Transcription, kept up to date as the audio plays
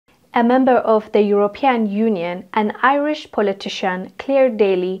A member of the European Union, an Irish politician, Clare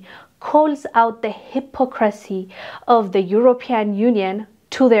Daly, calls out the hypocrisy of the European Union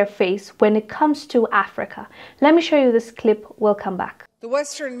to their face when it comes to Africa. Let me show you this clip. We'll come back. The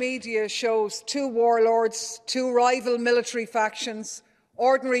Western media shows two warlords, two rival military factions,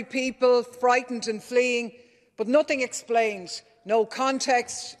 ordinary people frightened and fleeing, but nothing explained, no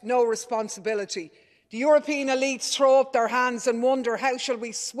context, no responsibility. The European elites throw up their hands and wonder, how shall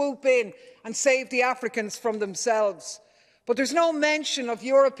we swoop in and save the Africans from themselves? But there's no mention of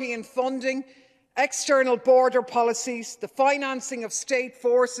European funding, external border policies, the financing of state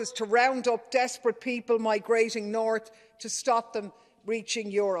forces to round up desperate people migrating north to stop them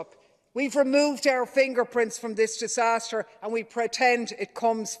reaching Europe. We've removed our fingerprints from this disaster and we pretend it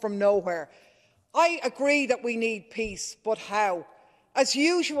comes from nowhere. I agree that we need peace, but how? As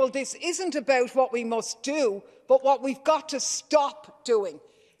usual, this isn't about what we must do, but what we've got to stop doing.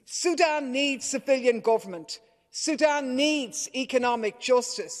 Sudan needs civilian government. Sudan needs economic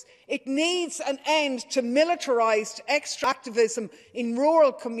justice. It needs an end to militarised extractivism in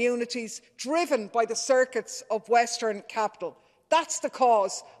rural communities driven by the circuits of Western capital. That's the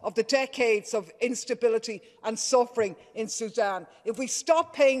cause of the decades of instability and suffering in Sudan. If we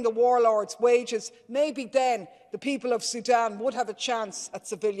stop paying the warlords wages, maybe then the people of Sudan would have a chance at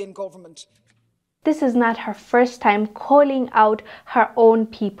civilian government. This is not her first time calling out her own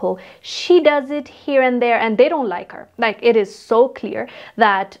people. She does it here and there and they don't like her. Like, it is so clear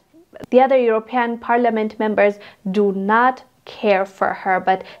that the other European Parliament members do not care for her,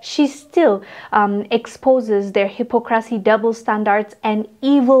 but she still exposes their hypocrisy, double standards and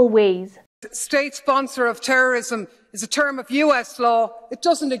evil ways. State sponsor of terrorism is a term of US law. It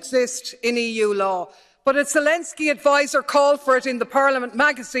doesn't exist in EU law. But a Zelensky advisor called for it in the Parliament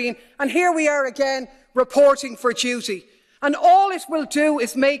magazine, and here we are again reporting for duty. And all it will do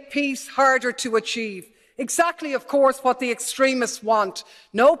is make peace harder to achieve. Exactly, of course, what the extremists want.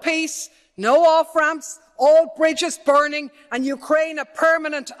 No peace, no off-ramps, all bridges burning, and Ukraine a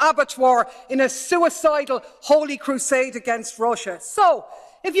permanent abattoir in a suicidal holy crusade against Russia. So,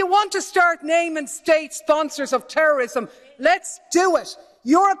 if you want to start naming state sponsors of terrorism, let's do it.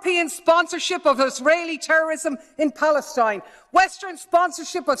 European sponsorship of Israeli terrorism in Palestine, Western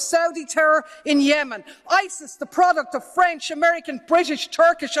sponsorship of Saudi terror in Yemen, ISIS, the product of French, American, British,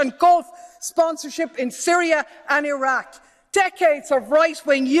 Turkish and Gulf sponsorship in Syria and Iraq. Decades of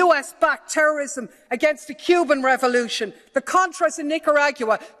right-wing US-backed terrorism against the Cuban Revolution, the Contras in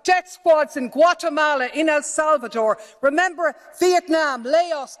Nicaragua, death squads in Guatemala, in El Salvador. Remember Vietnam,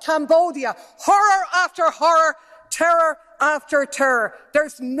 Laos, Cambodia, horror after horror, terror after terror.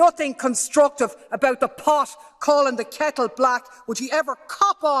 There's nothing constructive about the pot calling the kettle black. Would you ever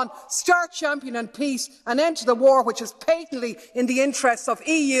cop on, start championing peace and end the war, which is patently in the interests of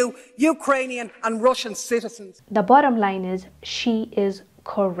EU, Ukrainian and Russian citizens? The bottom line is, she is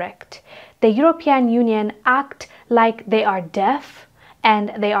correct. The European Union act like they are deaf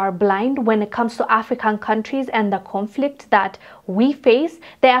and they are blind when it comes to African countries and the conflict that we face.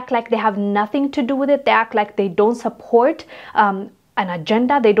 They act like they have nothing to do with it. They act like they don't support an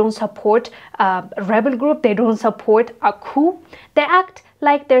agenda. They don't support a rebel group. They don't support a coup. They act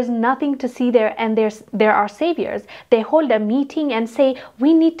like there's nothing to see there and there are saviors. They hold a meeting and say,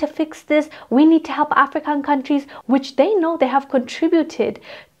 we need to fix this. We need to help African countries, which they know they have contributed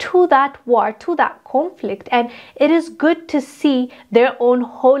to that war, to that conflict. And it is good to see their own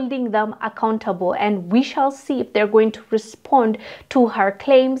holding them accountable. And we shall see if they're going to respond to her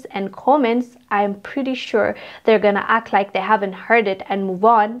claims and comments. I'm pretty sure they're going to act like they haven't heard it and move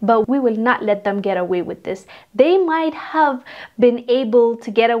on. But we will not let them get away with this. They might have been able to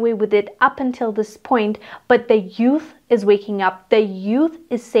get away with it up until this point, but the youth is waking up. The youth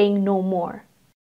is saying no more.